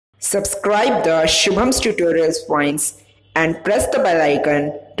Subscribe the Shubham's Tutorials points and press the bell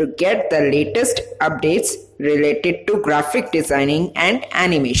icon to get the latest updates related to graphic designing and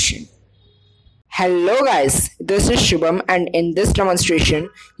animation. Hello guys, this is Shubham, and in this demonstration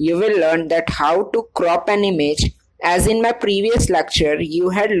you will learn that how to crop an image. As in my previous lecture you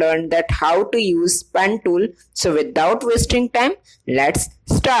had learned that how to use pen tool. So without wasting time, let's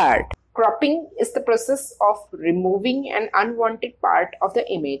start. Cropping is the process of removing an unwanted part of the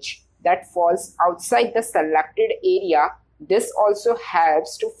image that falls outside the selected area. This also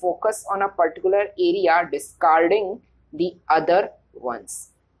helps to focus on a particular area, discarding the other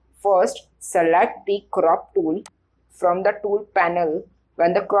ones. First, select the crop tool from the tool panel.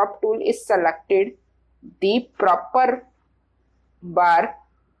 When the crop tool is selected, the proper bar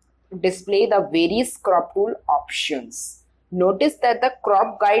display the various crop tool options. Notice that the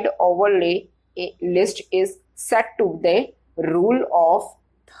crop guide overlay list is set to the rule of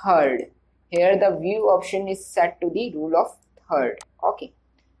third. Here the view option is set to the rule of third. Okay.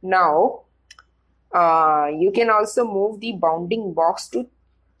 Now you can also move the bounding box to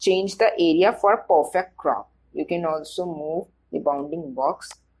change the area for perfect crop. You can also move the bounding box,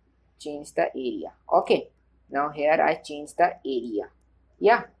 change the area. Okay. Now here I change the area.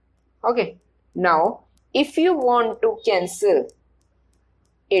 Yeah. Okay. Now if you want to cancel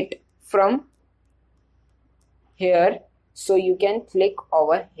it from here, so you can click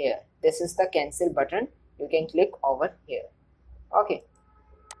over here. This is the cancel button. You can click over here. Okay.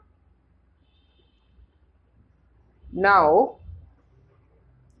 Now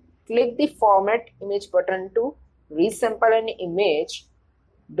click the format image button to resample an image,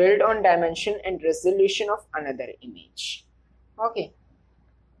 build on dimension and resolution of another image. Okay.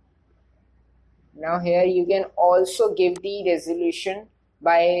 Now here you can also give the resolution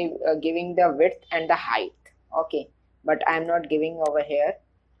by giving the width and the height. Okay, but I am not giving over here.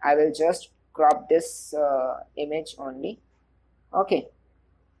 I will just crop this image only. Okay,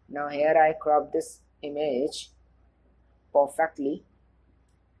 now here I crop this image perfectly.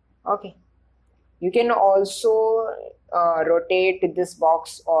 Okay, you can also rotate this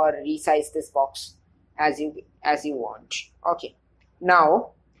box or resize this box as you want. Okay,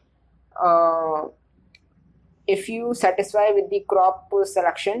 now if you satisfy with the crop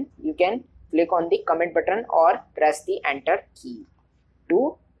selection, you can click on the commit button or press the enter key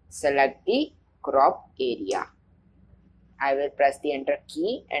to select the crop area. I will press the enter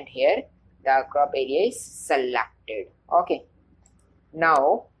key and here the crop area is selected. Okay.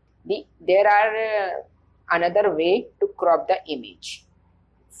 Now there are another way to crop the image.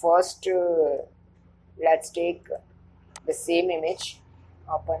 First, let's take the same image.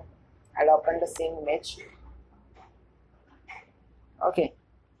 I'll open the same image. Okay.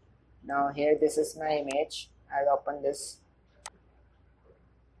 Now here this is my image. I'll open this.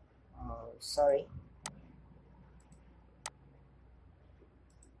 Sorry.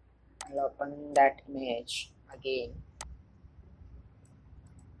 I'll open that image again.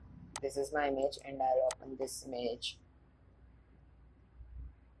 This is my image and I'll open this image.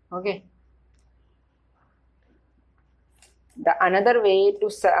 Okay. The another way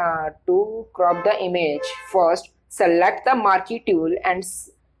to crop the image, first select the marquee tool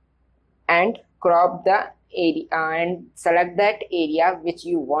and crop the area and select that area which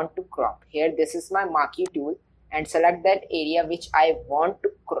you want to crop. Here this is my marquee tool and select that area which I want to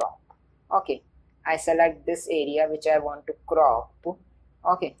crop. Okay, I select this area which I want to crop.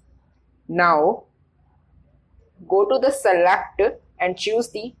 Okay, now go to the select and choose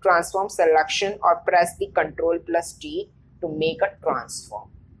the transform selection or press the Ctrl+T to make a transform.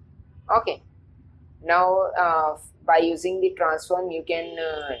 Okay, now by using the transform you can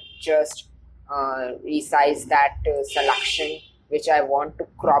just resize that selection which I want to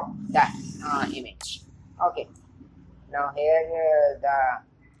crop that image. Okay, now here the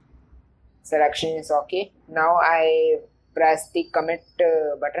selection is okay. Now I press the commit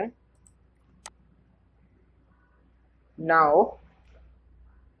button. Now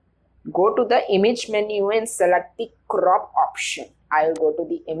go to the image menu and select the crop option. I will go to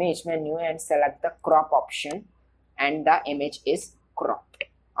the image menu and select the crop option and the image is cropped.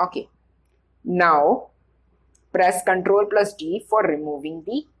 Okay. Now press Ctrl+D for removing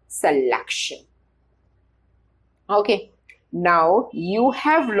the selection. Okay. Now you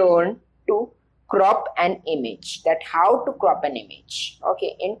have learned to crop an image, that how to crop an image.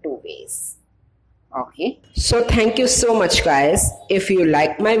 Okay, in two ways. Okay, so thank you so much guys. If you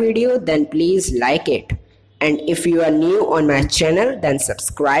like my video then please like it, and if you are new on my channel then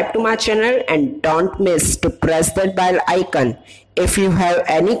subscribe to my channel and don't miss to press that bell icon. If you have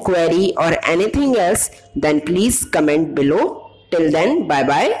any query or anything else then please comment below. Till then, bye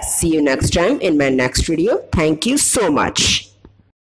bye. See you next time in my next video. Thank you so much.